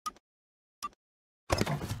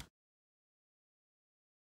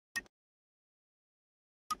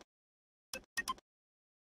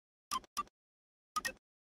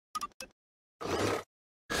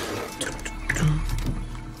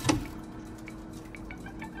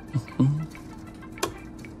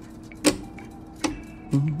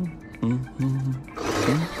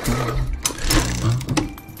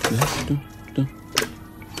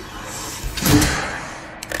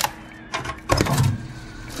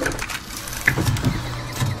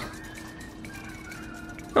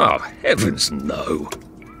Oh, heavens no.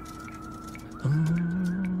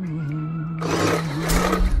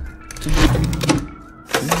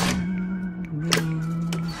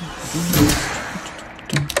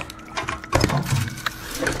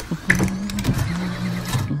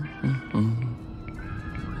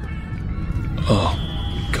 Oh,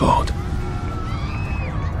 God.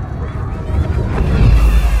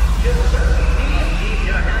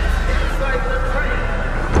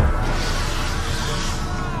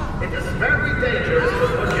 It is very dangerous to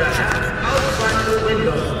put your hands outside the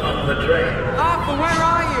windows of the train. Arthur, where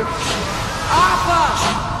are you? Arthur!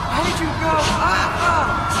 Where'd you go? Arthur!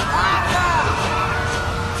 Arthur!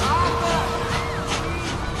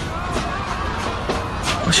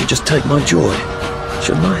 I should just take my joy,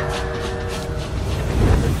 shouldn't I?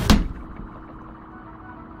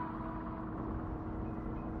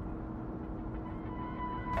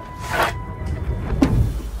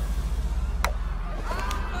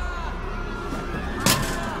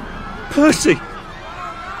 Percy!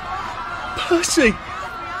 Percy!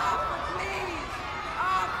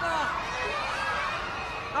 Arthur!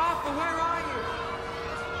 Arthur, where are you?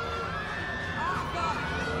 Arthur!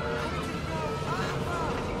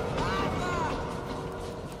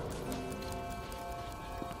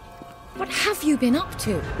 What have you been up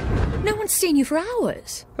to? No one's seen you for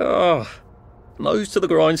hours. Ah, nose to the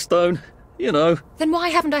grindstone, you know. Then why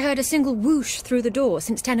haven't I heard a single whoosh through the door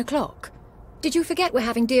since 10 o'clock? Did you forget we're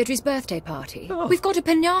having Deirdre's birthday party? Oh. We've got a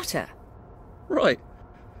piñata. Right.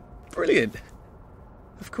 Brilliant.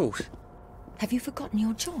 Of course. Have you forgotten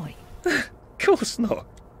your joy? Of course not.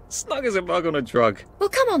 Snug as a bug on a drug. Well,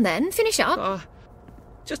 come on then, finish up.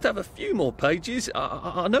 Just have a few more pages.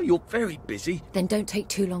 I know you're very busy. Then don't take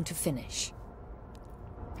too long to finish.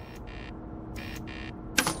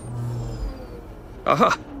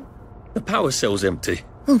 Aha! The power cell's empty.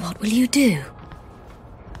 Well, what will you do?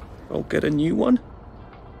 I'll get a new one.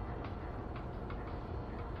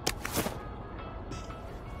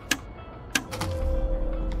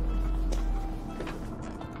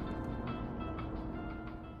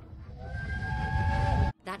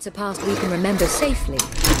 That's a past we can remember safely.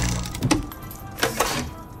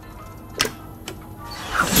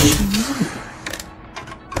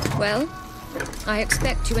 Well, I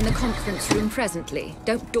expect you in the conference room presently.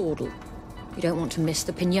 Don't dawdle. You don't want to miss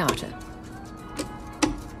the piñata.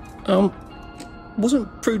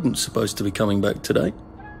 Wasn't Prudence supposed to be coming back today?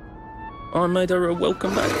 I made her a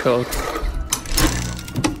welcome back card.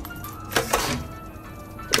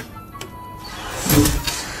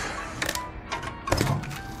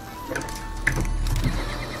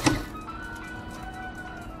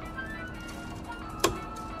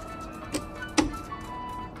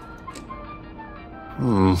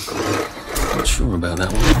 Not sure about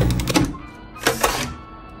that one.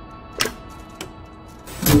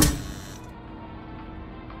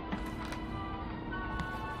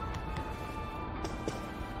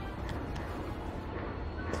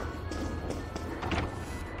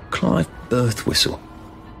 Clive birth whistle.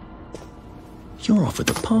 You're off at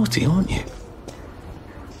the party, aren't you?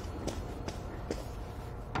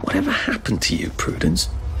 Whatever happened to you, Prudence?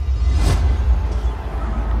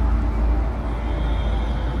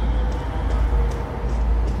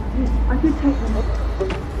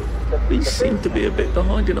 We seem to be a bit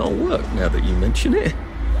behind in our work now that you mention it.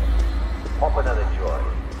 Of another joy.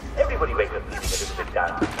 Everybody wakes up feeling a little bit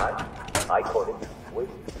down sometimes. I call it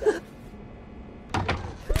wasted.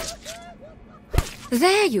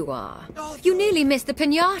 There you are. You nearly missed the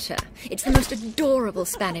piñata. It's the most adorable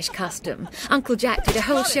Spanish custom. Uncle Jack did a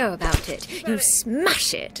whole show about it. You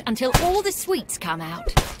smash it until all the sweets come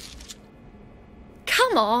out.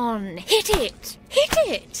 Come on, hit it! Hit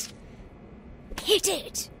it! Hit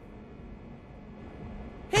it!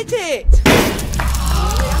 Hit it!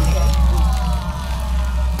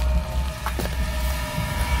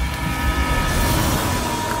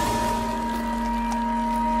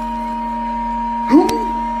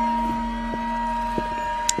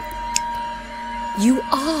 You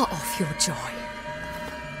are off your joy.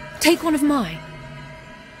 Take one of mine.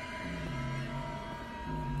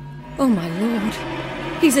 Oh my lord.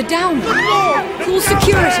 He's a downer. Call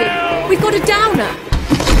security. We've got a downer.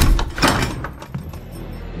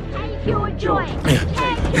 Take your joy.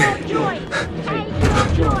 Take your joy. Take your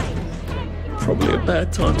joy. Probably a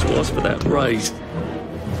bad time to ask for that raise.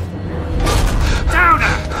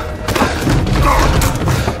 Downer!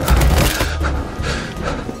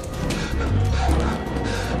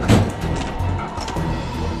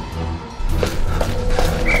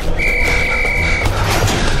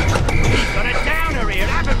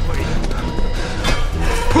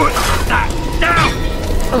 Put that down!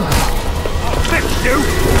 I'll fix you!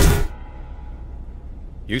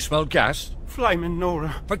 You smelled gas? Flaming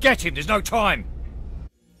Nora. Forget him, there's no time!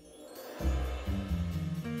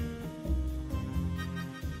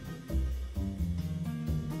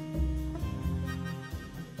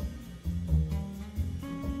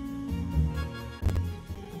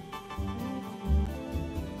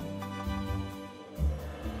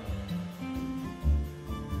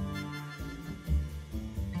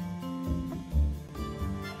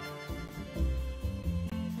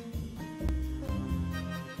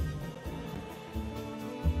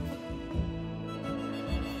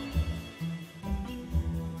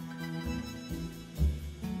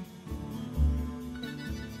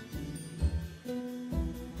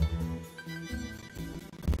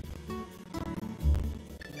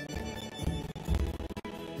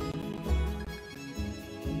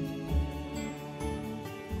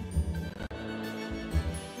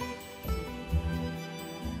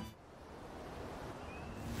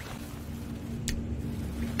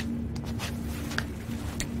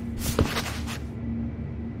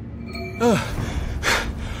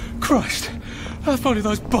 Christ, how far did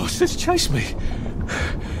those bastards chase me?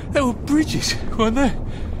 There were bridges, weren't there?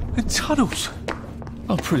 And tunnels.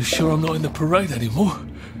 I'm pretty sure I'm not in the parade anymore.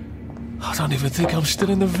 I don't even think I'm still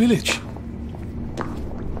in the village.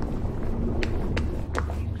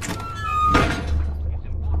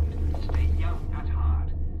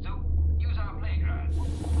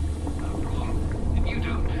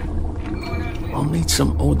 I'll need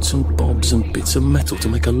some odds and bobs and bits of metal to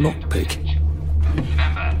make a lockpick.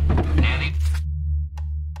 Remember,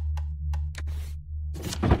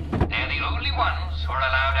 they're the only ones who are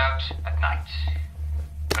allowed out at night.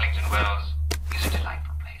 Wellington Wells is a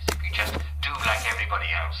delightful place. If you just do like everybody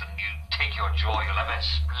else and you take your joy, you'll have a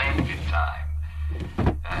splendid time.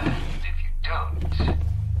 And if you don't,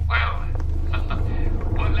 well,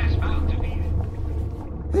 one less mouth to feed.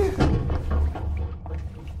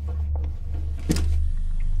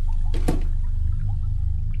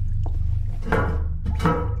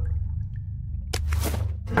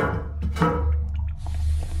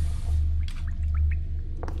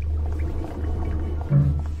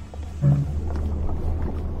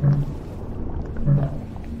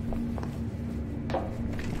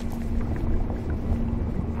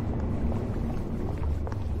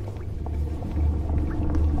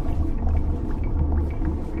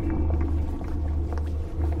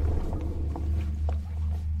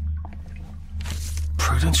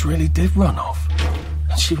 Prudence really did run off,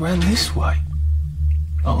 and she ran this way.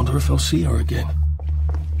 I wonder if I'll see her again.